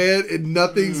in her head and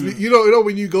nothing's... You know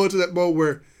when you go into that mode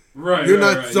where you're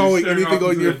not showing anything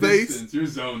on your face? You're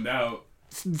zoned out.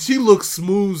 She looked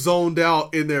smooth, zoned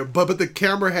out in there, but the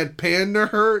camera had panned to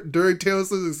her during Taylor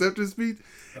Swift's acceptance speech,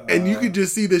 and you could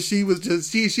just see that she was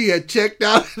just she had checked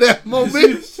out at that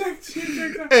moment. She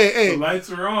checked out. Hey, the lights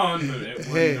were on, but it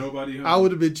wasn't nobody home. I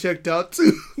would have been checked out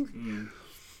too.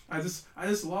 I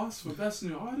just lost for Best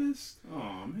New Artist.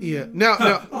 Oh man. Yeah.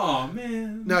 Now. Oh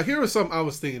man. Now here was something I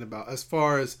was thinking about as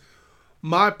far as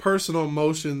my personal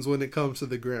emotions when it comes to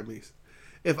the Grammys.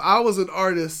 If I was an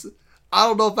artist, I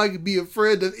don't know if I could be a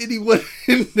friend of anyone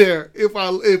in there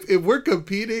if we're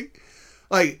competing.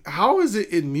 Like, how is it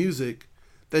in music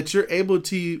that you're able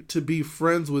to be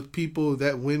friends with people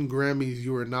that win Grammys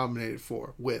you were nominated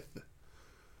for with?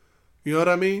 You know what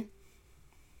I mean?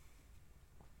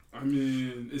 I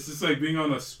mean, it's just like being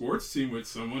on a sports team with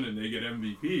someone and they get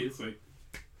MVP. It's like...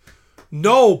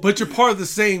 No, but you're part of the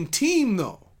same team,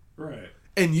 though. Right.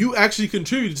 And you actually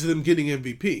contributed to them getting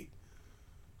MVP.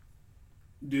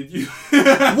 Did you?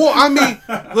 Well, I mean,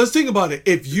 let's think about it.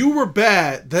 If you were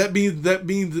bad, that means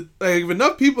like, if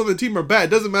enough people in the team are bad,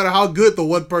 it doesn't matter how good the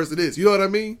one person is. You know what I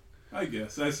mean? I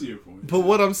guess. I see your point. But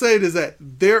what I'm saying is that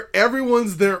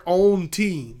everyone's their own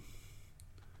team.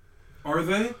 Are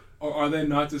they? Or are they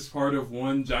not just part of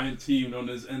one giant team known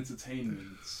as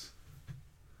entertainments?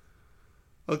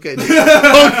 Okay, Dave.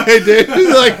 Okay, Dave.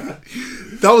 Like,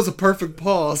 that was a perfect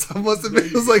pause. I must admit,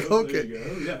 it was like, okay.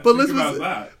 Yeah, but think about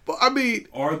that. But I mean,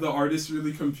 are the artists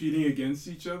really competing against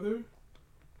each other?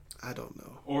 I don't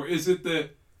know. Or is it that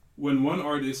when one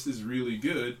artist is really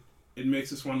good, it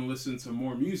makes us want to listen to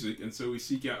more music, and so we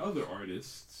seek out other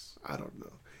artists? I don't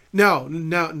know. Now,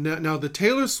 the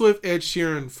Taylor Swift Ed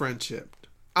Sheeran friendship,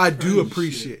 I do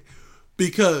appreciate,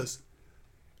 because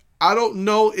I don't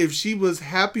know if she was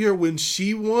happier when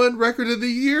she won Record of the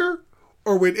Year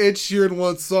or when Ed Sheeran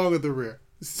won Song of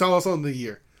the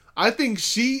Year. I think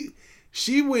she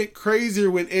went crazier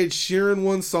when Ed Sheeran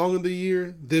won Song of the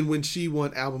Year than when she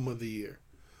won Album of the Year.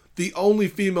 The only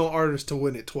female artist to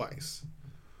win it twice.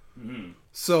 Mm-hmm.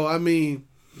 So, I mean...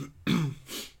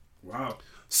 Wow.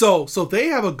 So they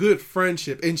have a good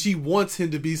friendship, and she wants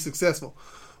him to be successful.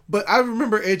 But I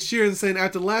remember Ed Sheeran saying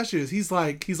after last year's, he's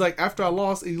like, after I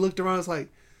lost, and he looked around, it's like,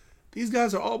 these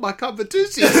guys are all my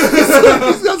competition.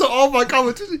 These guys are all my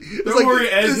competition. Don't worry,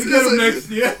 Ed, you get them next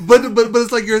year. But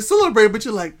it's like you're celebrating, but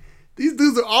you're like, these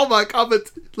dudes are all my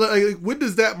competition. Like, when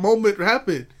does that moment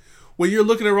happen? When you're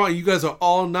looking around, you guys are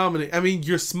all nominated. I mean,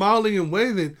 you're smiling and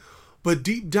waving, but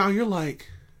deep down, you're like,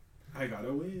 I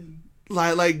gotta win.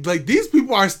 Like these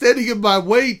people are standing in my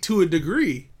way to a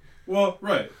degree. Well,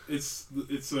 right. It's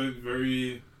a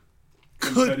very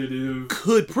competitive...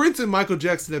 Could Prince and Michael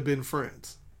Jackson have been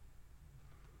friends?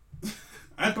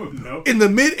 I don't know. In the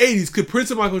mid-'80s, could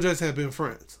Prince and Michael Jackson have been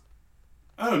friends?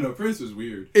 I don't know. Prince was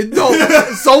weird. No,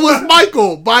 so was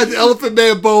Michael. Buying the Elephant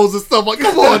Man bows and stuff. Like,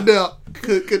 come on now.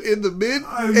 Could in the mid...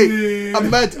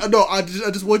 imagine... No, I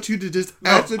just want you to just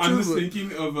answer I'm just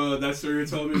thinking of that story you're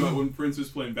telling me about when Prince was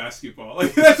playing basketball.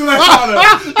 Like, that's what I thought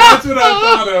of. That's what I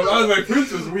thought of. I was like,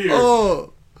 Prince was weird.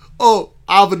 Oh,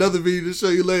 I have another video to show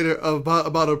you later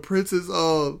about a Prince's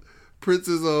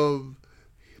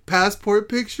passport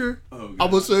picture. Oh, God.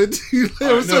 I'm going to show it to you later. I'm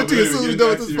going to show it to you as soon as we done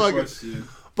with this podcast.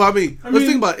 But I mean, let's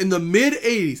think about it. In the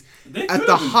mid-'80s, at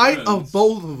the height of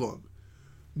both of them,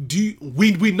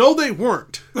 we know they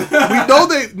weren't. We know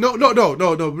they...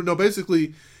 No.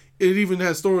 Basically, it even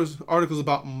has articles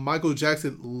about Michael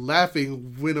Jackson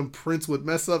laughing when Prince would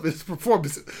mess up his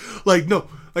performances. No.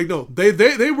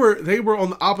 They were on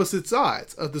the opposite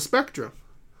sides of the spectrum.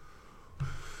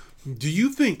 Do you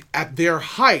think at their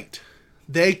height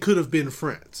they could have been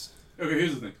friends? Okay,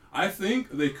 here's the thing. I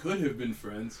think they could have been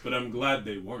friends, but I'm glad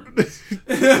they weren't.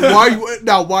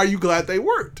 Why are you glad they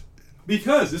weren't?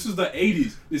 Because this was the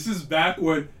 80s. This is back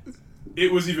when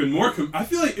it was even more... I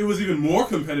feel like it was even more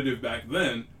competitive back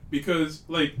then, because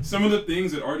like some of the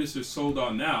things that artists are sold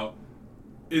on now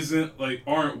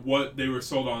aren't what they were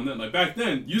sold on then. Like back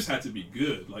then, you just had to be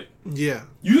good. Like, yeah,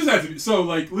 you just had to be... So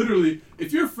like literally,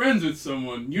 if you're friends with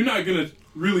someone, you're not gonna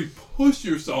really push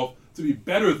yourself to be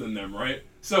better than them, right?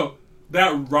 So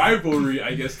that rivalry,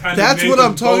 I guess, kind of that's what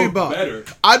I'm talking about. Better.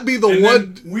 I'd be the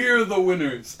one. We're the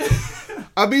winners.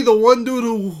 I'd be the one dude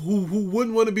who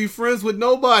wouldn't want to be friends with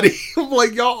nobody. I'm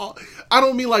like, y'all. I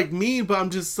don't mean like mean, but I'm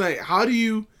just saying, how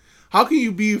can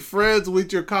you be friends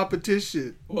with your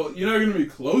competition? Well, you're not gonna be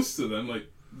close to them. Like,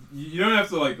 you don't have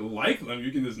to like them.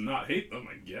 You can just not hate them,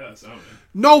 I guess. I don't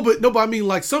know. No, but I mean,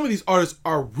 like, some of these artists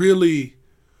are really,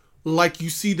 like, you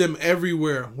see them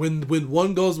everywhere. When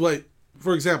one goes, like,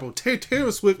 for example,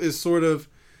 Taylor Swift is sort of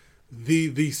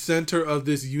the center of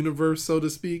this universe, so to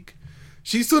speak.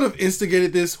 She sort of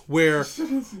instigated this where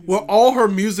all her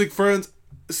music friends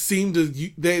seem to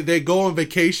they go on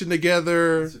vacation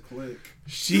together. It's a clique.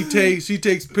 She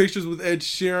takes pictures with Ed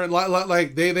Sheeran,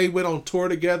 like they went on tour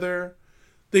together,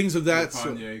 things of that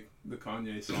sort. The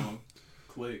Kanye song,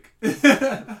 clique.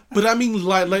 But I mean,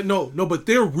 like no, but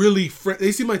they're really friends.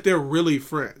 They seem like they're really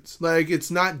friends. Like it's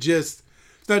not just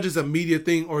a media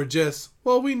thing or just,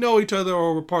 well, we know each other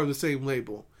or we're part of the same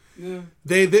label. Yeah.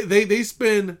 They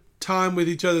spend time with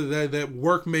each other that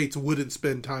workmates wouldn't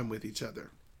spend time with each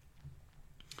other.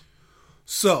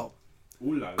 So,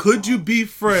 could you be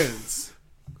friends?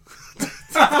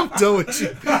 I'm done with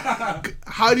you.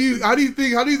 How do you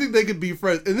think they could be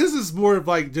friends? And this is more of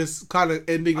like just kind of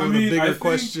ending on a bigger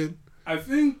question. I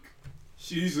think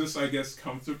she's just, I guess,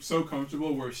 so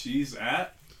comfortable where she's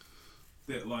at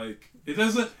that like it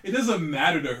doesn't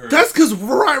matter to her. That's because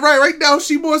right now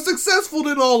she's more successful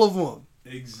than all of them.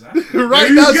 Exactly.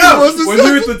 Right now she's more successful. When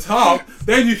you're at the top,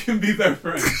 then you can be their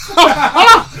friend.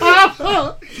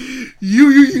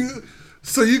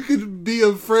 So you could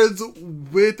be friends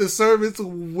with the servants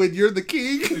when you're the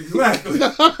king? Exactly.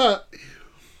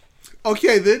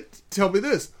 Okay, then tell me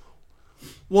this.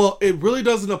 Well, it really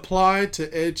doesn't apply to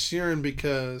Ed Sheeran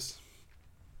because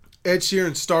Ed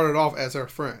Sheeran started off as her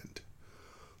friend.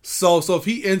 So if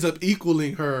he ends up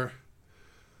equaling her,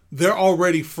 they're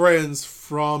already friends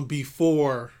from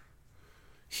before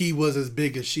he was as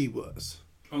big as she was.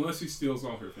 Unless he steals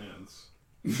all her fans.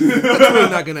 That's really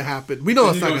not going to happen. We know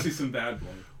it's not going to see some bad boy.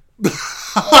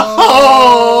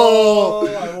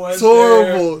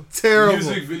 Terrible.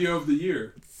 Music video of the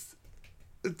year.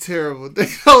 Terrible. That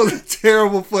was a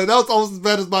terrible play. That was almost as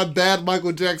bad as my bad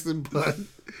Michael Jackson play.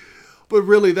 But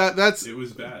really, that's... It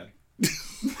was bad.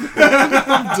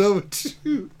 I'm done with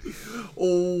you.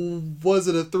 Oh, was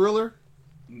it a Thriller?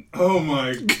 Oh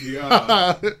my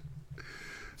god.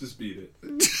 Just beat it.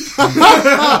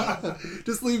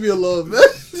 Just leave me alone, man.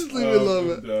 Just leave me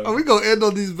alone, man. Are we gonna end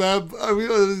on these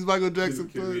Michael Jackson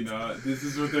plays? Can we not? This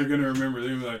is what they're gonna remember. They're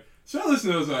gonna be like, should I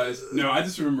listen to those guys? No, I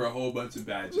just remember a whole bunch of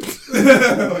bad jokes.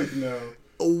 Like, no.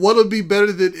 What'll be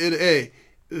better than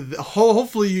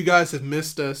hopefully you guys have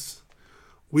missed us.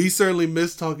 We certainly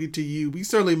miss talking to you. We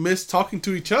certainly miss talking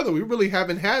to each other. We really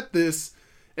haven't had this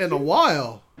in a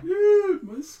while. Dude,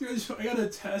 my schedule. I got a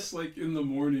test like in the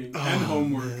morning and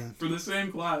homework for the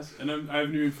same class, and I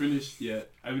haven't even finished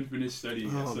yet. I haven't finished studying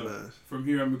yet. So from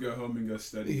here, I'm gonna go home and go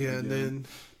study. Yeah, and then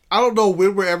I don't know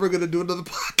when we're ever gonna do another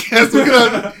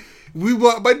podcast. We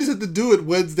might just have to do it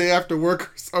Wednesday after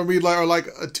work, or like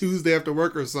a Tuesday after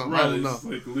work or something. Right, I don't know.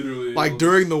 Like literally, like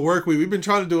during the work week. We've been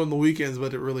trying to do it on the weekends,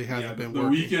 but it really hasn't been working. The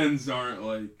weekends aren't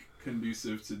like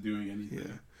conducive to doing anything.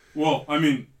 Yeah. Well, I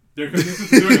mean, they're conducive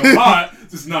to doing a lot,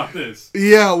 just not this.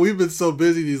 Yeah, we've been so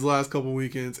busy these last couple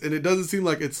weekends, and it doesn't seem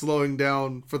like it's slowing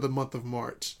down for the month of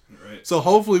March. Right. So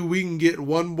hopefully we can get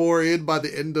one more in by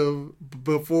the end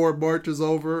before March is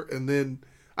over, and then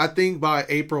I think by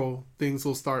April things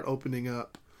will start opening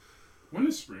up. When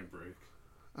is spring break?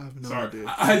 I have no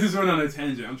idea. I just went on a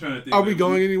tangent. I'm trying to think. Are we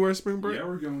going anywhere spring break? Yeah,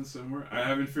 we're going somewhere. I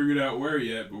haven't figured out where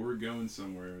yet, but we're going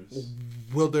somewhere.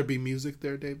 Will there be music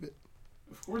there, David?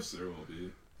 Of course there will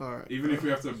be. All right. Even if we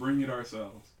have to bring it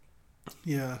ourselves.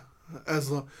 Yeah. As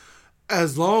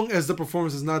long as the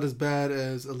performance is not as bad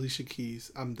as Alicia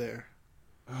Keys, I'm there.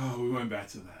 Oh, we went back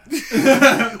to that.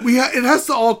 It has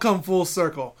to all come full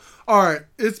circle. All right,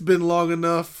 it's been long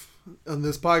enough on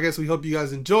this podcast. We hope you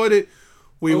guys enjoyed it.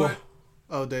 We will.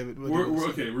 Oh, David,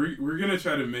 we're gonna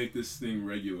try to make this thing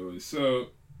regularly.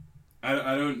 So,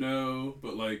 I don't know,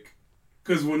 but like,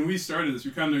 because when we started this,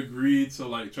 we kind of agreed to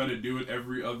like try to do it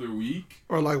every other week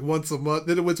or like once a month.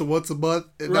 Then it went to once a month,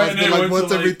 and right, now it's been like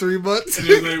once every 3 months. And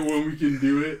it's like when we can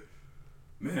do it.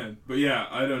 Man, but yeah,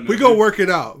 I don't know. We gonna work it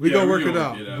out.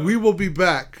 We will be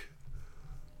back,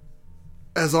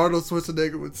 as Arnold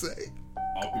Schwarzenegger would say.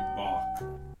 I'll be back.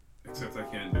 Except I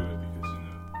can't do it because,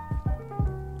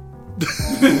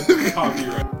 you know.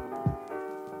 Copyright.